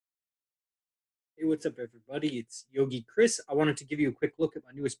Hey, what's up, everybody? It's Yogi Chris. I wanted to give you a quick look at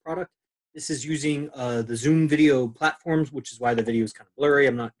my newest product. This is using the Zoom video platforms, which is why the video is kind of blurry.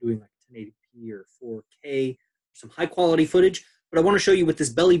 I'm not doing like 1080p or 4K, some high quality footage, but I want to show you what this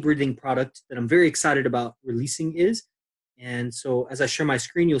belly breathing product that I'm very excited about releasing is. And so as I share my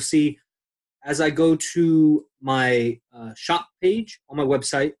screen, you'll see as I go to my shop page on my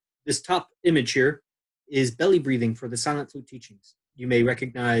website, this top image here is belly breathing for the silent flute teachings. You may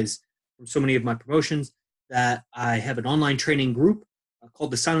recognize from so many of my promotions that I have an online training group called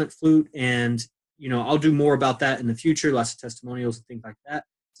the Silent Flute, and I'll do more about that in the future, lots of testimonials and things like that.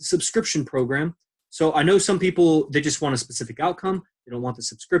 It's a subscription program. So I know some people, they just want a specific outcome. They don't want the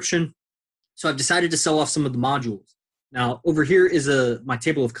subscription. So I've decided to sell off some of the modules. Now, over here is my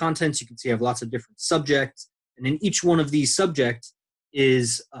table of contents. You can see I have lots of different subjects, and in each one of these subjects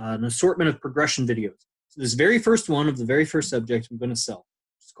is an assortment of progression videos. So this very first one of the very first subject I'm going to sell.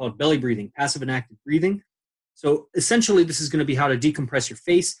 It's called belly breathing, passive and active breathing. So essentially, this is going to be how to decompress your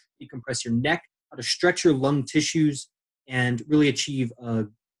face, decompress your neck, how to stretch your lung tissues, and really achieve a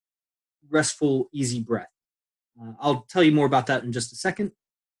restful, easy breath. I'll tell you more about that in just a second.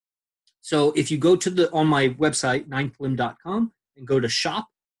 So if you go to on my website, ninthlimb.com, and go to shop,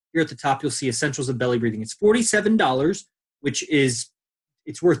 here at the top, you'll see Essentials of Belly Breathing. It's $47, which is,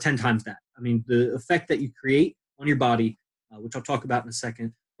 it's worth 10 times that. I mean, the effect that you create on your body, which I'll talk about in a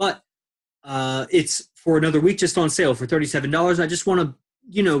second, but it's for another week just on sale for $37. I just want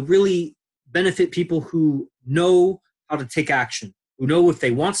to, really benefit people who know how to take action, who know if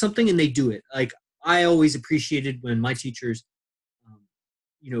they want something and they do it. Like I always appreciated when my teachers,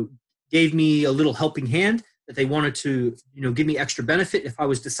 gave me a little helping hand, that they wanted to, give me extra benefit if I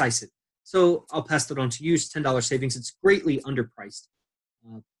was decisive. So I'll pass that on to you. It's $10 savings. It's greatly underpriced.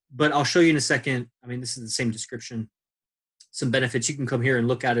 But I'll show you in a second. I mean, this is the same description. Some benefits. You can come here and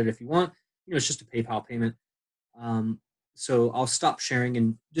look at it if you want. It's just a PayPal payment. So I'll stop sharing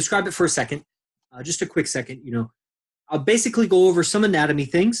and describe it for a second. Just a quick second. I'll basically go over some anatomy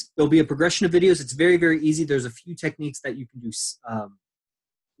things. There'll be a progression of videos. It's very, very easy. There's a few techniques that you can do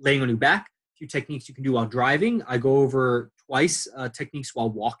laying on your back, a few techniques you can do while driving. I go over twice techniques while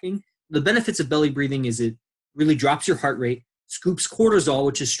walking. The benefits of belly breathing is it really drops your heart rate, scoops cortisol,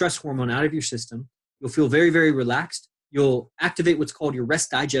 which is stress hormone, out of your system. You'll feel very, very relaxed. You'll activate what's called your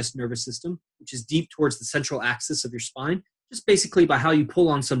rest digest nervous system, which is deep towards the central axis of your spine, just basically by how you pull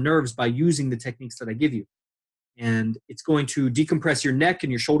on some nerves by using the techniques that I give you. And it's going to decompress your neck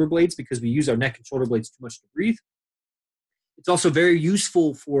and your shoulder blades because we use our neck and shoulder blades too much to breathe. It's also very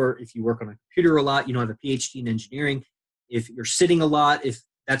useful for if you work on a computer a lot, have a PhD in engineering, if you're sitting a lot, if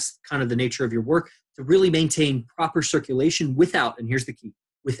that's kind of the nature of your work, to really maintain proper circulation without, and here's the key,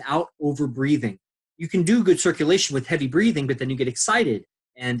 without over breathing. You can do good circulation with heavy breathing, but then you get excited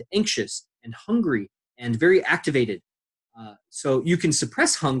and anxious and hungry and very activated. So you can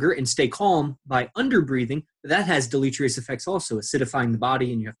suppress hunger and stay calm by under breathing, but that has deleterious effects also, acidifying the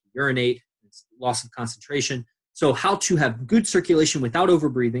body, and you have to urinate, it's loss of concentration. So how to have good circulation without over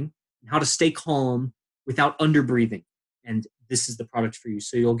breathing, and how to stay calm without under breathing. And this is the product for you.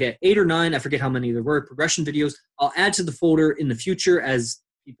 So you'll get 8 or 9, I forget how many there were, progression videos. I'll add to the folder in the future as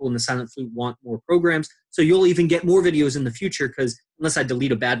people in the Silent Flute want more programs. So you'll even get more videos in the future, because unless I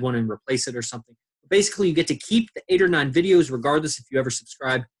delete a bad one and replace it or something. But basically, you get to keep the 8 or 9 videos regardless if you ever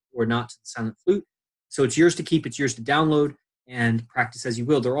subscribe or not to the Silent Flute. So it's yours to keep, it's yours to download and practice as you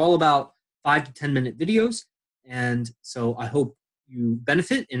will. They're all about 5 to 10 minute videos. And so I hope you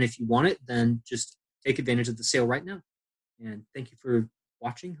benefit. And if you want it, then just take advantage of the sale right now. And thank you for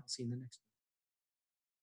watching. I'll see you in the next one.